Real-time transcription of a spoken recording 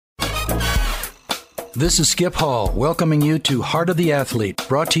This is Skip Hall, welcoming you to Heart of the Athlete,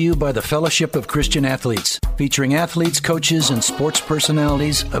 brought to you by the Fellowship of Christian Athletes, featuring athletes, coaches, and sports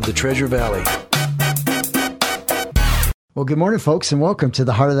personalities of the Treasure Valley. Well, good morning, folks, and welcome to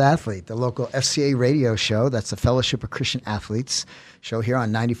the Heart of the Athlete, the local FCA radio show. That's the Fellowship of Christian Athletes show here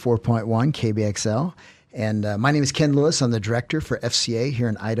on 94.1 KBXL. And my name is Ken Lewis. I'm the director for FCA here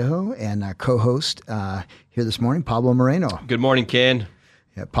in Idaho, and our co-host here this morning, Pablo Moreno. Good morning, Ken.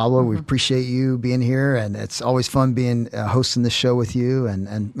 Yeah, Pablo, we appreciate you being here, and it's always fun being hosting this show with you.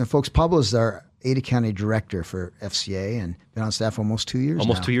 And folks, Pablo is our Ada County director for FCA and been on staff almost 2 years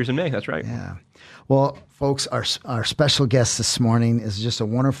Almost now. 2 years in May, that's right. Yeah. Well, folks, our special guest this morning is just a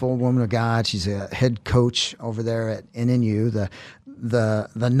wonderful woman of God. She's a head coach over there at NNU, the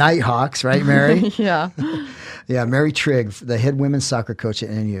Nighthawks, right, Mary? Yeah. Yeah, Mary Trigg, the head women's soccer coach at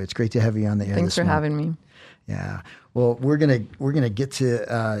NNU. It's great to have you on the air. Thanks for having me. Yeah. Well, we're gonna get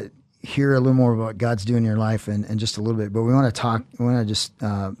to hear a little more about what God's doing in your life in just a little bit, but we want to just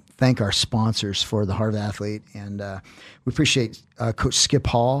thank our sponsors for the Heart of the Athlete, and we appreciate Coach Skip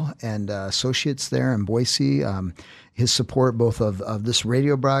Hall and associates there in Boise. His support both of this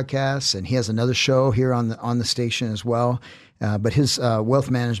radio broadcast, and he has another show here on the station as well. But his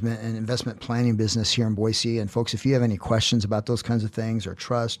wealth management and investment planning business here in Boise. And folks, if you have any questions about those kinds of things or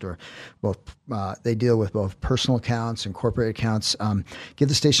trust or both, they deal with both personal accounts and corporate accounts, give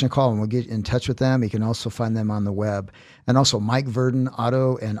the station a call and we'll get in touch with them. You can also find them on the web. And also Mike Verdon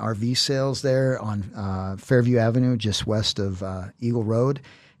Auto and RV Sales there on Fairview Avenue, just west of Eagle Road.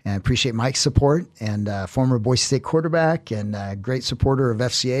 And I appreciate Mike's support, and former Boise State quarterback and great supporter of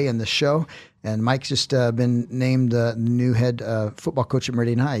FCA and the show. And Mike's just been named the new head football coach at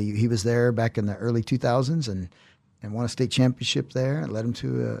Meridian High. He was there back in the early 2000s and won a state championship there, led him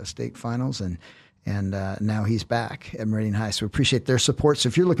to state finals, and now he's back at Meridian High. So we appreciate their support. So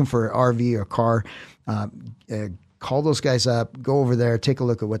if you're looking for an RV or car, call those guys up, go over there, take a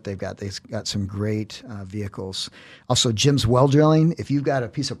look at what they've got. They've got some great vehicles. Also, Jim's Well Drilling. If you've got a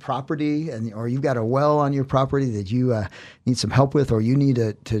piece of property or you've got a well on your property that you need some help with, or you need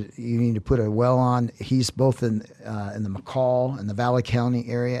to put a well on, he's both in the McCall and the Valley County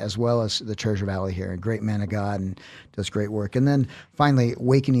area as well as the Treasure Valley here. A great man of God and does great work. And then finally,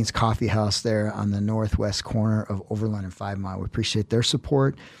 Awakening's Coffee House there on the northwest corner of Overland and 5 Mile. We appreciate their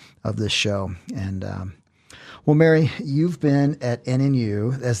support of this show. And well, Mary, you've been at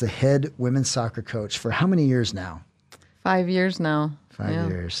NNU as the head women's soccer coach for how many years now? 5 years now. 5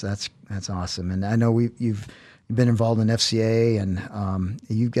 years. That's awesome. And I know you've been involved in FCA, and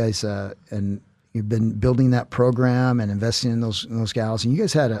you guys and you've been building that program and investing in those gals. And you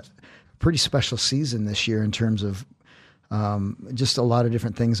guys had a pretty special season this year in terms of just a lot of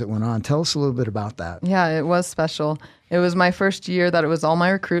different things that went on. Tell us a little bit about that. Yeah, it was special. It was my first year that it was all my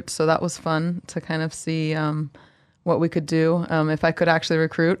recruits, so that was fun to kind of see what we could do if I could actually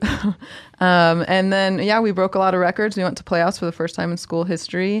recruit. And then, we broke a lot of records. We went to playoffs for the first time in school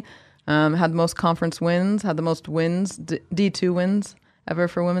history, had the most conference wins, had the most wins, D2 wins ever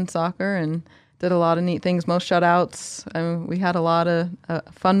for women's soccer, and did a lot of neat things, most shutouts. We had a lot of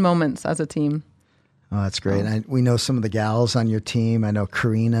fun moments as a team. Oh, that's great. And we know some of the gals on your team. I know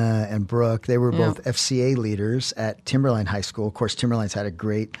Karina and Brooke. They were both FCA leaders at Timberline High School. Of course, Timberline's had a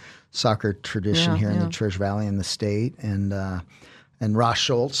great soccer tradition here in the Treasure Valley and the state. And Ross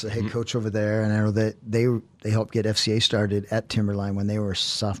Schultz, the head coach over there, and I know that they helped get FCA started at Timberline when they were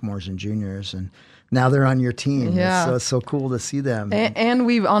sophomores and juniors. And now they're on your team. Yeah. It's so cool to see them. And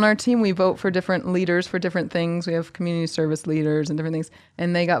on our team, we vote for different leaders for different things. We have community service leaders and different things.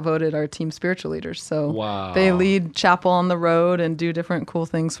 And they got voted our team spiritual leaders. So They lead chapel on the road and do different cool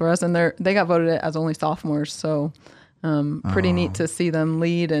things for us. And they got voted as only sophomores. So pretty neat to see them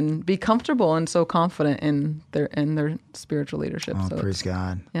lead and be comfortable and so confident in their spiritual leadership. Oh, so praise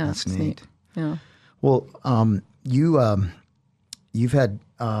God. Yeah, that's neat. Yeah. Well, you've had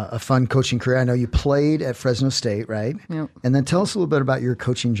a fun coaching career. I know you played at Fresno State, right? Yep. And then tell us a little bit about your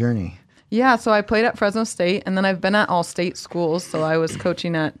coaching journey. Yeah, so I played at Fresno State, and then I've been at all state schools. So I was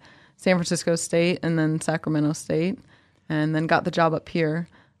coaching at San Francisco State and then Sacramento State, and then got the job up here.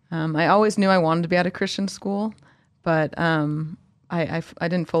 I always knew I wanted to be at a Christian school, but I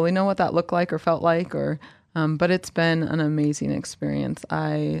didn't fully know what that looked like or felt like, but it's been an amazing experience.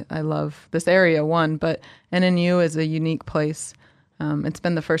 I love this area, but NNU is a unique place. It's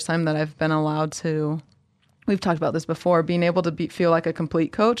been the first time that I've been allowed to, we've talked about this before, being able to feel like a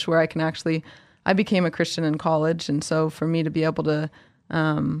complete coach where I became a Christian in college. And so for me to be able to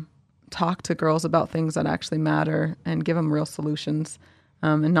talk to girls about things that actually matter and give them real solutions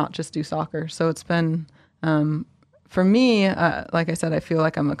and not just do soccer. So it's been for me, like I said, I feel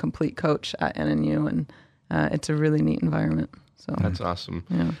like I'm a complete coach at NNU, and it's a really neat environment. So That's awesome.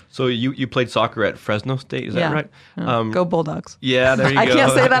 Yeah. So you played soccer at Fresno State, is that right? Go Bulldogs. Yeah, there you go. I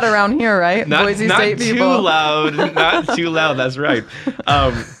can't say that around here, right? Boise State people. Not too loud. That's right.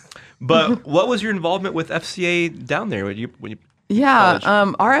 But what was your involvement with FCA down there when you college?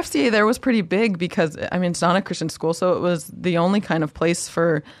 Our FCA there was pretty big because it's not a Christian school, so it was the only kind of place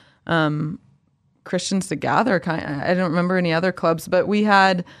for Christians to gather. I don't remember any other clubs, but we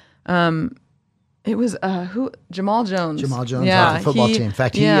had. It was Jamal Jones. Jamal Jones, off the football team. In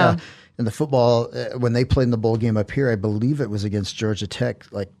fact, he in the football when they played in the bowl game up here, I believe it was against Georgia Tech,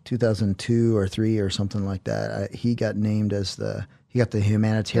 like 2002 or 3 or something like that. He got named as he got the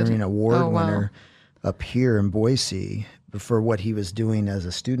humanitarian award winner up here in Boise for what he was doing as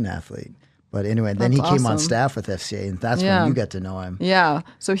a student athlete. But anyway, then he came on staff with FCA, and that's when you got to know him. Yeah.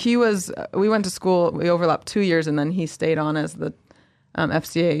 So he was. We went to school. We overlapped 2 years, and then he stayed on as the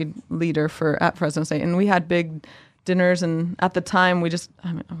FCA leader at Fresno State, and we had big dinners. And at the time,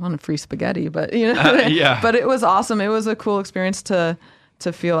 I wanted free spaghetti, but but it was awesome. It was a cool experience to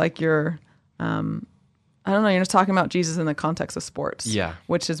feel like you're, I don't know, you're just talking about Jesus in the context of sports,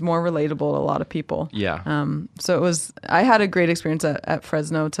 which is more relatable to a lot of people. So it was. I had a great experience at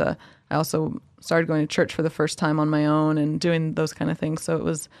Fresno. I also started going to church for the first time on my own and doing those kind of things. So it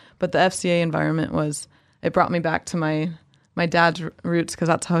was. But the FCA environment it brought me back to my dad's roots because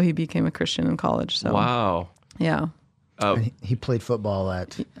that's how he became a Christian in college. So wow, yeah. He played football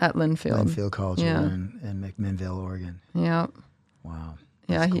at Linfield College in McMinnville, Oregon. Yeah. Wow.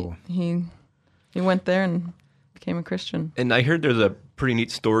 That's cool. He went there and became a Christian. And I heard there's a pretty neat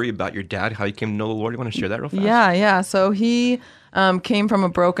story about your dad, how he came to know the Lord. You want to share that real fast? Yeah. So he came from a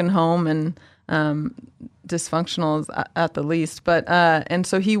broken home and dysfunctional at the least, but and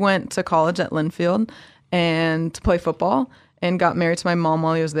so he went to college at Linfield and to play football, and got married to my mom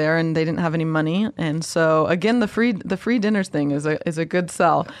while he was there, and they didn't have any money, and so again the free dinners thing is a good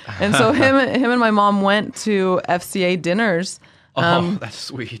sell, and so him and my mom went to FCA dinners. That's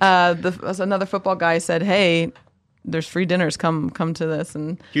sweet. Another football guy said, "Hey, there's free dinners. Come to this."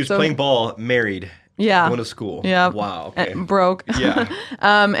 And he was playing ball, married. Yeah. Going to school. Yeah. Wow. Okay. Broke. Yeah.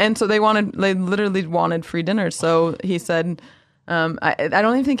 And so they literally wanted free dinners. So he said. I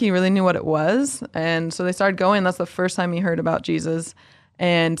don't even think he really knew what it was. And so they started going. That's the first time he heard about Jesus.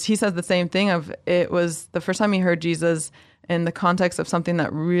 And he says the same thing it was the first time he heard Jesus in the context of something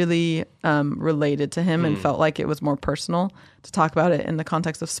that really related to him and felt like it was more personal to talk about it in the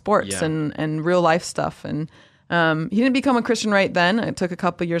context of sports and real life stuff. And he didn't become a Christian right then. It took a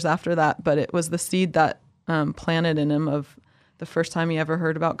couple years after that, but it was the seed that planted in him of the first time he ever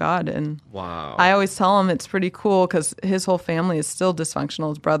heard about God. And wow. I always tell him it's pretty cool because his whole family is still dysfunctional,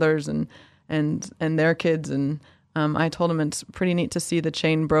 his brothers and their kids. And I told him it's pretty neat to see the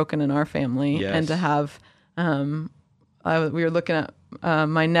chain broken in our family and to have, we were looking at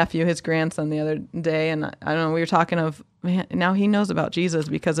my nephew, his grandson the other day, and I don't know, we were talking of, man, now he knows about Jesus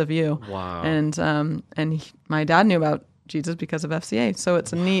because of you. Wow. And my dad knew about Jesus because of FCA. So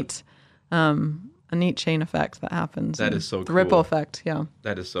it's a neat chain effect that happens. That is so the cool. Ripple effect, yeah.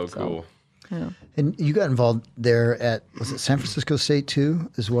 That is so cool. Yeah. And you got involved there at, was it San Francisco State too,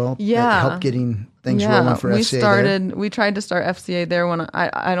 as well? Yeah. That helped getting things rolling for FCA We tried to start FCA there when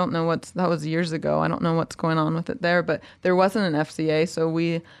I don't know that was years ago. I don't know what's going on with it there, but there wasn't an FCA, so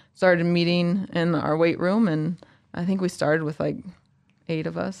we started meeting in our weight room, and I think we started with like 8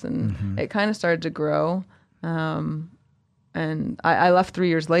 of us, and it kind of started to grow. And I left 3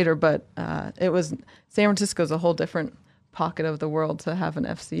 years later, but it was San Francisco's a whole different pocket of the world to have an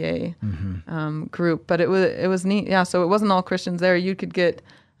FCA group. But it was neat, yeah. So it wasn't all Christians there. You could get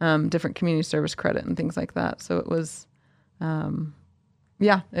different community service credit and things like that. So it was,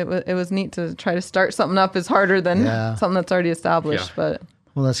 it was neat to try to start something up. Is harder than something that's already established, but.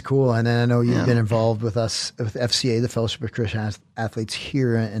 Well, that's cool. And then I know you've been involved with us with FCA, the Fellowship of Christian Athletes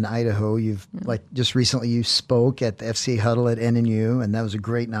here in Idaho. You've just recently you spoke at the FCA huddle at NNU, and that was a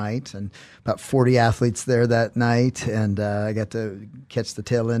great night. And about 40 athletes there that night, and I got to catch the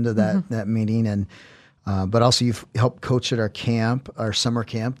tail end of that meeting. And but also you've helped coach at our camp, our summer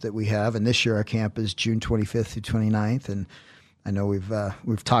camp that we have, and this year our camp is June 25th through 29th. And I know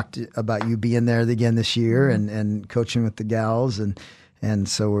we've talked about you being there again this year and coaching with the gals and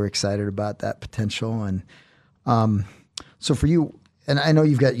so we're excited about that potential. And so for you, and I know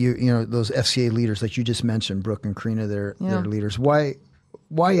you've got you know those FCA leaders like you just mentioned, Brooke and Karina, they're leaders. Why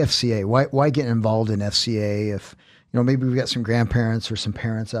FCA? Why get involved in FCA? If maybe we've got some grandparents or some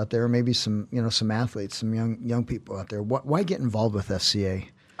parents out there, or maybe some some athletes, some young people out there. Why get involved with FCA?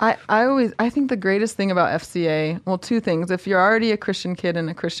 I think the greatest thing about FCA, well, two things. If you're already a Christian kid in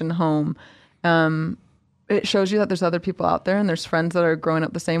a Christian home, it shows you that there's other people out there and there's friends that are growing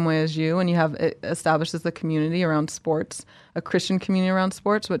up the same way as you, and it establishes a community around sports, a Christian community around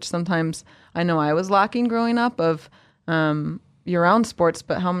sports, which sometimes I know I was lacking growing up of you're around sports,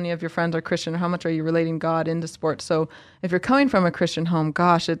 but how many of your friends are Christian, or how much are you relating God into sports? So if you're coming from a Christian home,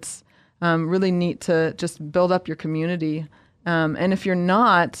 gosh, it's really neat to just build up your community. And if you're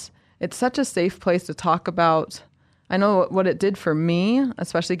not, it's such a safe place to talk about. I know what it did for me,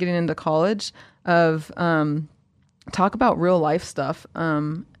 especially getting into college, of talk about real life stuff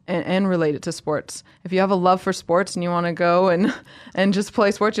and relate it to sports. If you have a love for sports and you want to go and just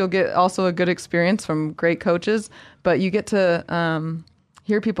play sports, you'll get also a good experience from great coaches, but you get to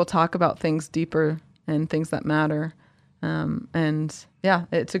hear people talk about things deeper and things that matter. And yeah,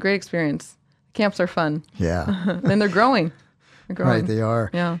 it's a great experience. Camps are fun. Yeah. And they're growing. Right, they are.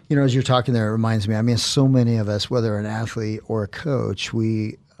 Yeah. As you're talking there, it reminds me, I mean, so many of us, whether an athlete or a coach,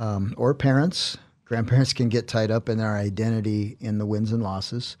 or parents, grandparents can get tied up in their identity in the wins and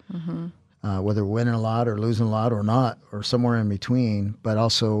losses, whether winning a lot or losing a lot or not, or somewhere in between, but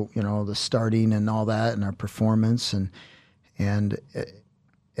also, the starting and all that and our performance and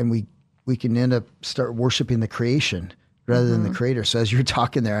we can end up start worshiping the creation rather than the creator. So as you're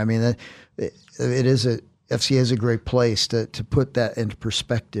talking there, I mean, FCA is a great place to put that into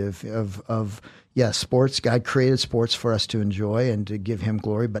perspective of sports. God created sports for us to enjoy and to give him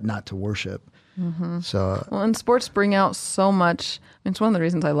glory, but not to worship. So, and sports bring out so much. It's one of the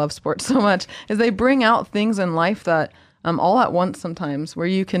reasons I love sports so much is they bring out things in life that all at once sometimes where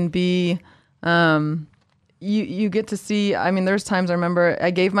you can be, you get to see, I mean, there's times I remember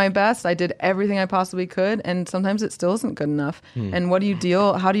I gave my best, I did everything I possibly could, and sometimes it still isn't good enough. And how do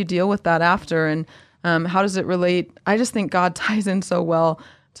you deal with that after? And how does it relate? I just think God ties in so well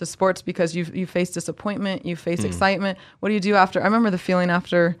to sports because you face disappointment, you face excitement. What do you do after? I remember the feeling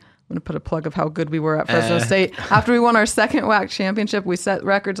after, I'm going to put a plug of how good we were at Fresno State. After we won our second WAC championship, we set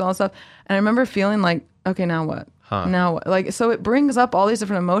records and all that stuff. And I remember feeling like, okay, now what? Now what? Like, so it brings up all these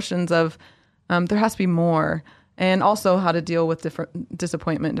different emotions of there has to be more. And also how to deal with different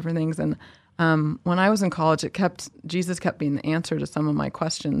disappointment, different things. And when I was in college, Jesus kept being the answer to some of my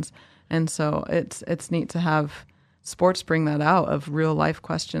questions. And so it's neat to have sports bring that out of real life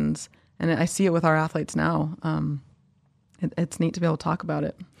questions. And I see it with our athletes now. It's neat to be able to talk about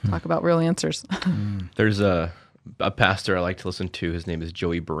it, talk about real answers. There's a pastor I like to listen to. His name is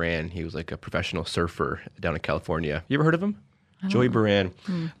Joey Baran. He was like a professional surfer down in California. You ever heard of him? Joey Baran.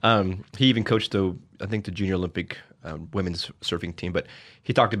 He even coached the Junior Olympic women's surfing team. But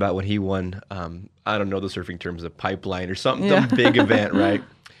he talked about when he won, I don't know the surfing terms, a pipeline or something, some big event, right?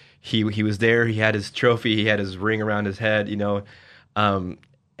 He was there. He had his trophy. He had his ring around his head, and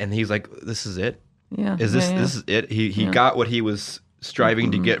he's like, "This is it. Yeah, this is it." He got what he was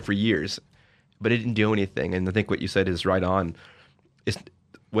striving to get for years, but it didn't do anything. And I think what you said is right on.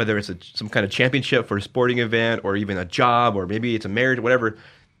 Whether it's some kind of championship for a sporting event, or even a job, or maybe it's a marriage, whatever.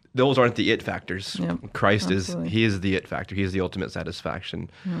 Those aren't the it factors. Yep, Christ absolutely. He is the it factor. He is the ultimate satisfaction.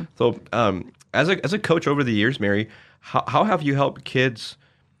 So, as a coach over the years, Mary, how have you helped kids?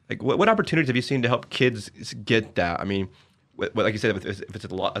 Like, what opportunities have you seen to help kids get that? I mean, like you said, if it's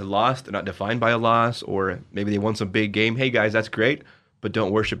a loss, they're not defined by a loss, or maybe they won some big game. Hey, guys, that's great, but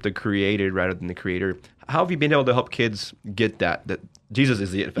don't worship the created rather than the creator. How have you been able to help kids get that Jesus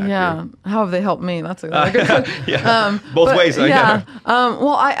is the it factor? Yeah. How have they helped me? That's a good question. Both ways. Yeah.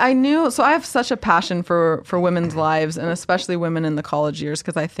 Well, I knew, so I have such a passion for women's lives, and especially women in the college years,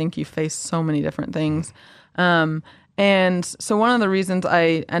 because I think you face so many different things. And so one of the reasons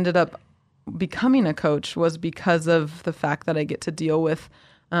I ended up becoming a coach was because of the fact that I get to deal with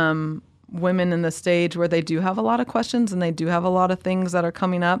women in the stage where they do have a lot of questions and they do have a lot of things that are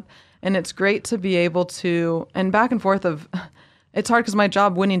coming up. And it's great to be able to, and back and forth of, it's hard because my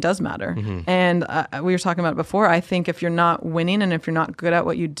job, winning does matter. And we were talking about it before. I think if you're not winning and if you're not good at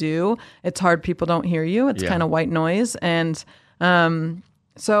what you do, it's hard. People don't hear you. It's kind of white noise. And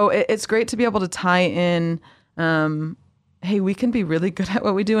so it's great to be able to tie in, hey, we can be really good at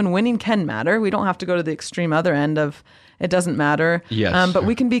what we do, and winning can matter. We don't have to go to the extreme other end of it doesn't matter. Yes. But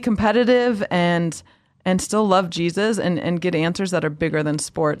we can be competitive and still love Jesus and get answers that are bigger than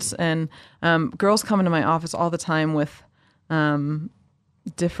sports. And girls come into my office all the time with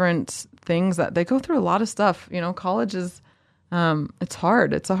different things that they go through a lot of stuff. College is it's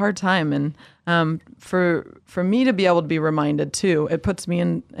hard. It's a hard time. And for me to be able to be reminded too, it puts me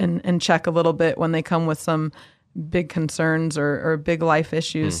in check a little bit when they come with some big concerns or big life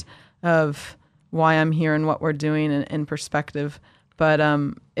issues of why I'm here and what we're doing in perspective. But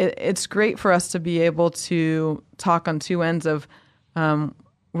it's great for us to be able to talk on two ends of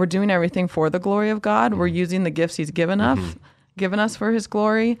we're doing everything for the glory of God. We're using the gifts He's given us for His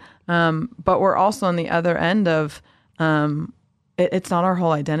glory. But we're also on the other end of it's not our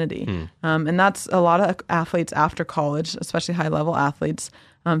whole identity. And that's a lot of athletes after college, especially high-level athletes,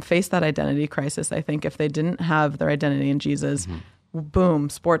 face that identity crisis, I think, if they didn't have their identity in Jesus. Boom,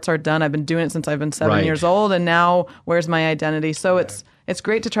 sports are done. I've been doing it since I've been 7 years old, and now where's my identity? So it's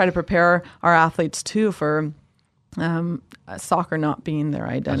great to try to prepare our athletes too for soccer not being their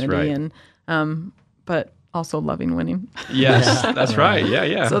identity, and but also loving winning. Yes, that's right.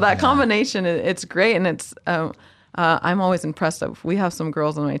 Yeah. So that combination, it's great, and it's I'm always impressed. We have some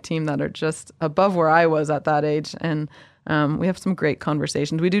girls on my team that are just above where I was at that age, and we have some great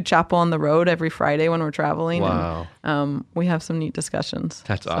conversations. We do chapel on the road every Friday when we're traveling. Wow. And, we have some neat discussions.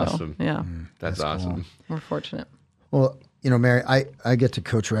 That's awesome. Yeah. That's awesome. Cool. We're fortunate. Well, Mary, I get to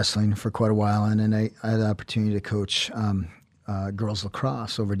coach wrestling for quite a while, and I had the opportunity to coach girls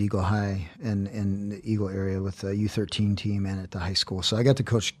lacrosse over at Eagle High in the Eagle area with the U13 team and at the high school. So I got to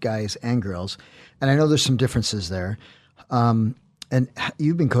coach guys and girls, and I know there's some differences there. And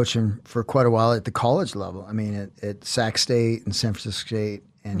you've been coaching for quite a while at the college level. I mean, at Sac State and San Francisco State,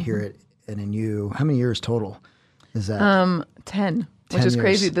 and here at NNU. How many years total is that? 10, 10 which is years.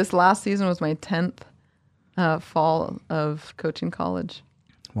 crazy. This last season was my 10th fall of coaching college.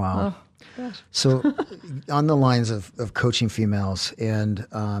 Wow. Oh, gosh. So on the lines of coaching females and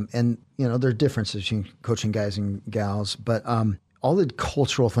there are differences between coaching guys and gals, but all the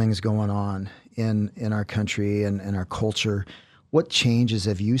cultural things going on in our country and our culture, what changes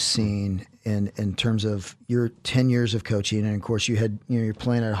have you seen in terms of your 10 years of coaching? And of course you had, you're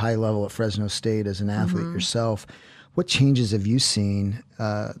playing at a high level at Fresno State as an athlete yourself. What changes have you seen,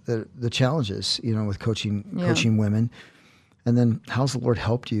 the challenges, with coaching women? And then how's the Lord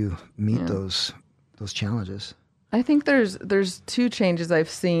helped you meet those challenges? I think there's two changes I've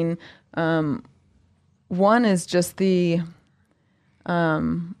seen. One is just the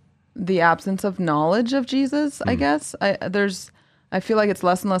absence of knowledge of Jesus, I guess. I feel like it's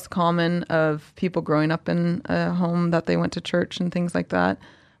less and less common of people growing up in a home that they went to church and things like that.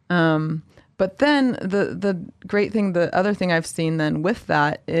 But then the great thing, the other thing I've seen then with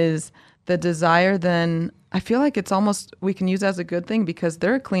that is the desire then, I feel like it's almost, we can use it as a good thing because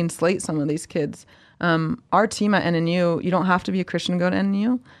they're a clean slate, some of these kids. Our team at NNU, you don't have to be a Christian to go to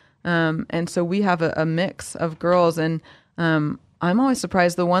NNU. And so we have a mix of girls, and I'm always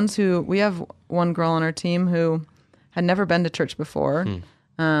surprised. We have one girl on our team who had never been to church before.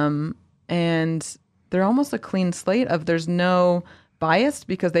 And they're almost a clean slate of there's no bias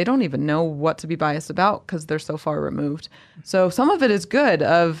because they don't even know what to be biased about because they're so far removed. So some of it is good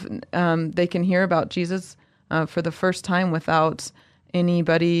of they can hear about Jesus for the first time without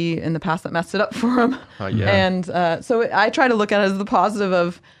anybody in the past that messed it up for them. And so I try to look at it as the positive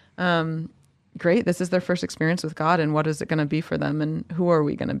of great, this is their first experience with God, and what is it going to be for them, and who are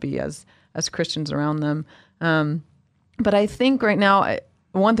we going to be as Christians around them? But I think right now,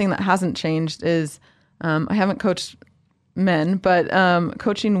 one thing that hasn't changed is I haven't coached men, but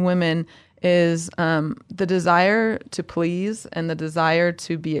coaching women is the desire to please and the desire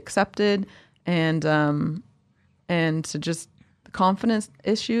to be accepted and to just confidence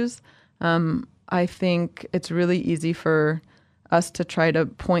issues. I think it's really easy for us to try to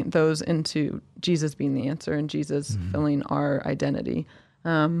point those into Jesus being the answer and Jesus filling our identity.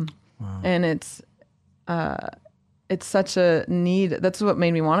 And it's such a need. That's what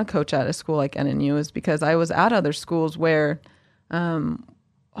made me want to coach at a school like NNU, is because I was at other schools where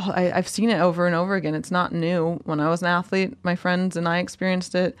I've seen it over and over again. It's not new. When I was an athlete, my friends and I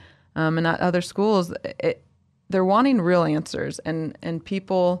experienced it. And at other schools, they're wanting real answers. And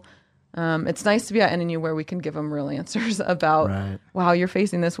people, it's nice to be at NNU where we can give them real answers about, wow, you're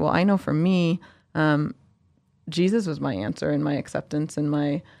facing this. Well, I know for me, Jesus was my answer and my acceptance and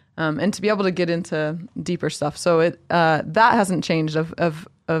my... and to be able to get into deeper stuff. So that hasn't changed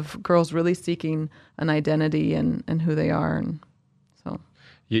of girls really seeking an identity and who they are. And so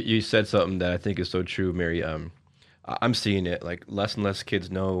you said something that I think is so true, Mary. I'm seeing it like less and less kids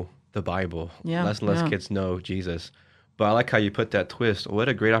know the Bible. Less and less kids know Jesus. But I like how you put that twist. What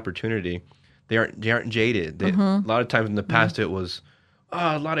a great opportunity. They aren't jaded. A lot of times in the past it was,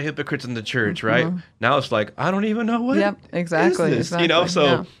 a lot of hypocrites in the church, right? Now it's like, I don't even know what exactly, is this?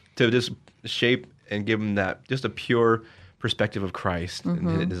 exactly. To just shape and give them that, just a pure perspective of Christ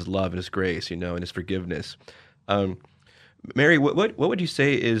and His love and His grace, and His forgiveness. Mary, what would you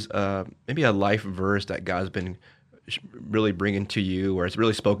say is maybe a life verse that God's been really bringing to you, or it's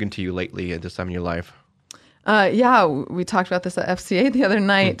really spoken to you lately at this time in your life? Yeah, we talked about this at FCA the other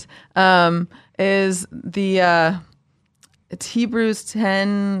night. Is the it's Hebrews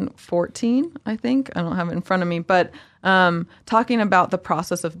 10:14, I think. I don't have it in front of me, but talking about the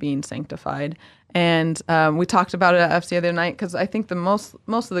process of being sanctified. And we talked about it at FCA the other night because I think the most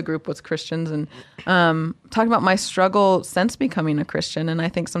of the group was Christians, and talking about my struggle since becoming a Christian. And I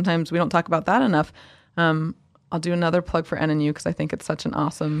think sometimes we don't talk about that enough. I'll do another plug for NNU because I think it's such an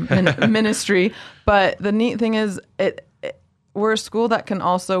awesome ministry. But the neat thing is, we're a school that can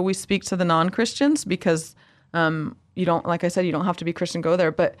also, we speak to the non-Christians because you don't, like I said, you don't have to be Christian to go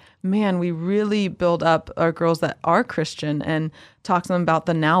there. But man, we really build up our girls that are Christian and talk to them about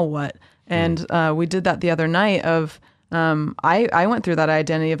the now what. And we did that the other night of, I went through that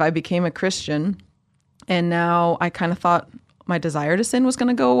identity of I became a Christian, and now I kind of thought my desire to sin was going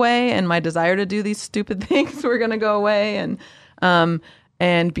to go away, and my desire to do these stupid things were going to go away,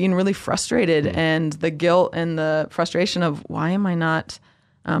 and being really frustrated, and the guilt and the frustration of why am I not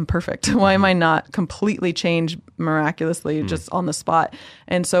perfect? Why am I not completely changed miraculously just on the spot?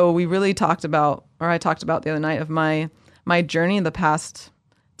 And so we really talked about, or I talked about the other night of my journey in the past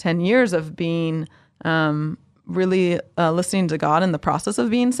 10 years of being really listening to God in the process of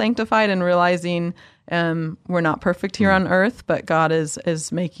being sanctified and realizing we're not perfect here on earth, but God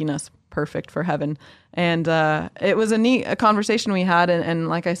is making us perfect for heaven. And it was a neat conversation we had. And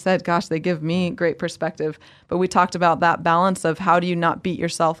like I said, gosh, they give me great perspective. But we talked about that balance of how do you not beat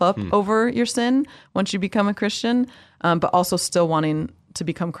yourself up over your sin once you become a Christian, but also still wanting to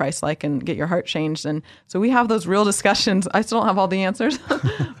become Christ-like and get your heart changed. And so we have those real discussions. I still don't have all the answers,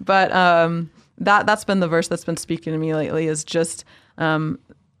 but that's been the verse that's been speaking to me lately, is just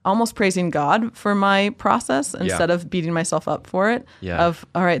almost praising God for my process instead of beating myself up for it. Yeah. Of,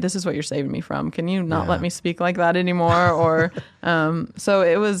 all right, this is what you're saving me from. Can you not let me speak like that anymore? Or so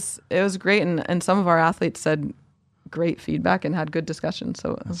it was great. And some of our athletes said great feedback and had good discussions.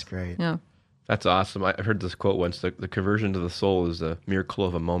 So that's great. Yeah. That's awesome. I heard this quote once: the conversion to the soul is a miracle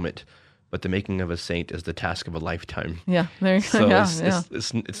of a moment, but the making of a saint is the task of a lifetime. Yeah, there you So go.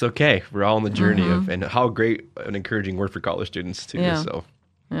 it's okay. We're all on the journey of, and how great an encouraging word for college students too. Yeah. So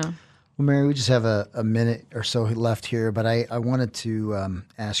Yeah. Well, Mary, we just have a minute or so left here, but I wanted to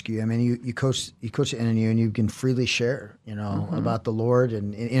ask you. I mean, you coach at NNU, and you can freely share, about the Lord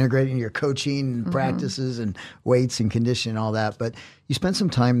and integrating your coaching practices and weights and conditioning and all that. But you spent some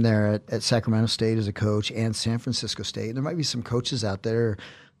time there at Sacramento State as a coach and San Francisco State. There might be some coaches out there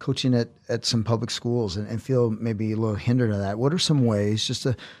coaching at some public schools and feel maybe a little hindered of that. What are some ways, just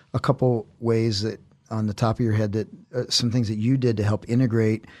a couple ways that on the top of your head, that some things that you did to help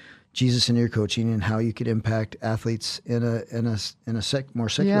integrate Jesus in your coaching and how you could impact athletes in a more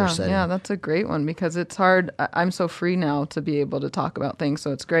secular setting? Yeah, that's a great one because it's hard. I'm so free now to be able to talk about things,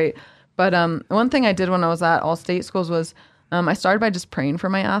 so it's great. But one thing I did when I was at all state schools was I started by just praying for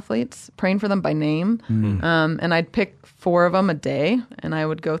my athletes, praying for them by name. And I'd pick 4 of them a day, and I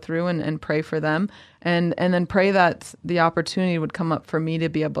would go through and pray for them, and then pray that the opportunity would come up for me to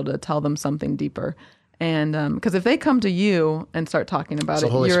be able to tell them something deeper. And because if they come to you and start talking about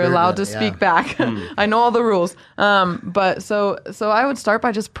it, you're allowed to speak back. I know all the rules. But so I would start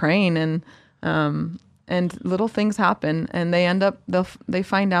by just praying, and little things happen, and they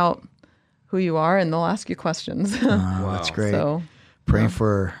find out who you are, and they'll ask you questions. Wow. That's great. So, praying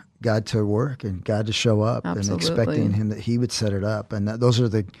for God to work and God to show up, Absolutely. And expecting Him that He would set it up, and those are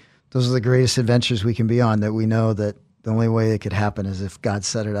the greatest adventures we can be on. That we know that the only way it could happen is if God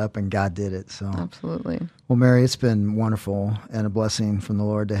set it up and God did it. So absolutely. Well, Mary, it's been wonderful and a blessing from the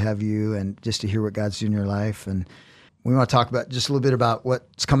Lord to have you and just to hear what God's doing in your life. And we want to talk about just a little bit about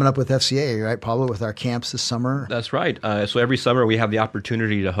what's coming up with FCA, right, Pablo, with our camps this summer? That's right. So every summer we have the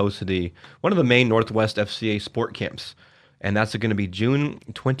opportunity to host one of the main Northwest FCA sport camps. And that's going to be June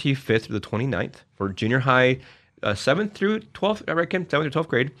 25th to the 29th for junior high, 7th through 12th, right, Kim? 7th through 12th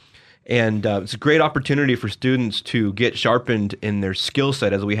grade. And it's a great opportunity for students to get sharpened in their skill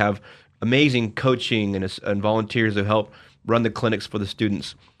set, as we have amazing coaching and volunteers who help run the clinics for the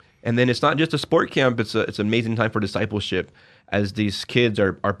students. And then it's not just a sport camp, it's an amazing time for discipleship, as these kids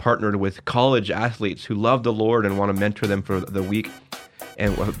are partnered with college athletes who love the Lord and want to mentor them for the week.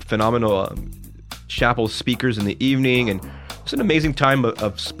 And phenomenal chapel speakers in the evening. And it's an amazing time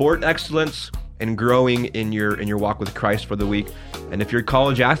of sport excellence and growing in your walk with Christ for the week. And if you're a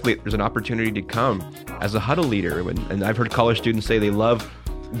college athlete, there's an opportunity to come as a huddle leader. And I've heard college students say they love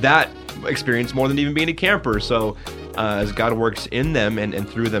that experience more than even being a camper. So as God works in them and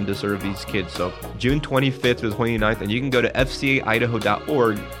through them to serve these kids. So June 25th to the 29th, and you can go to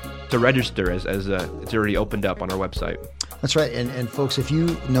fcaidaho.org to register as it's already opened up on our website. That's right. And folks, if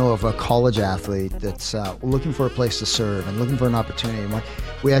you know of a college athlete that's looking for a place to serve and looking for an opportunity, and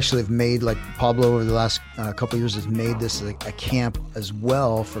we actually have made, like Pablo over the last couple of years has made this a camp as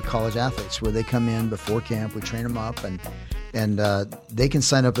well for college athletes where they come in before camp, we train them up, and they can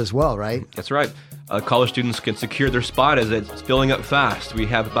sign up as well, right? That's right. College students can secure their spot as it's filling up fast. We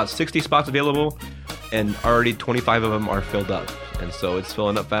have about 60 spots available, and already 25 of them are filled up. And so it's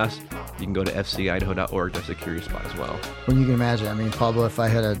filling up fast. You can go to fcidaho.org to secure your spot as well. Well, you can imagine. I mean, Pablo, if I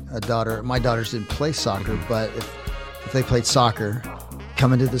had a daughter, my daughters didn't play soccer, but if they played soccer,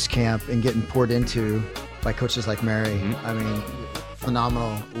 coming to this camp and getting poured into by coaches like Mary, I mean,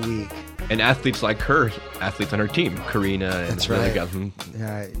 phenomenal week. And athletes like her, athletes on her team, Karina and That's the other right. guys.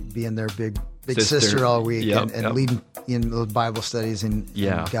 Yeah, being their big sister all week and leading in the Bible studies and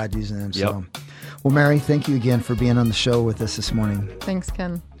God using them. So, well, Mary, thank you again for being on the show with us this morning. Thanks,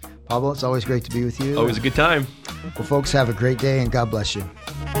 Ken. Pablo, it's always great to be with you. Always a good time. Well, folks, have a great day and God bless you.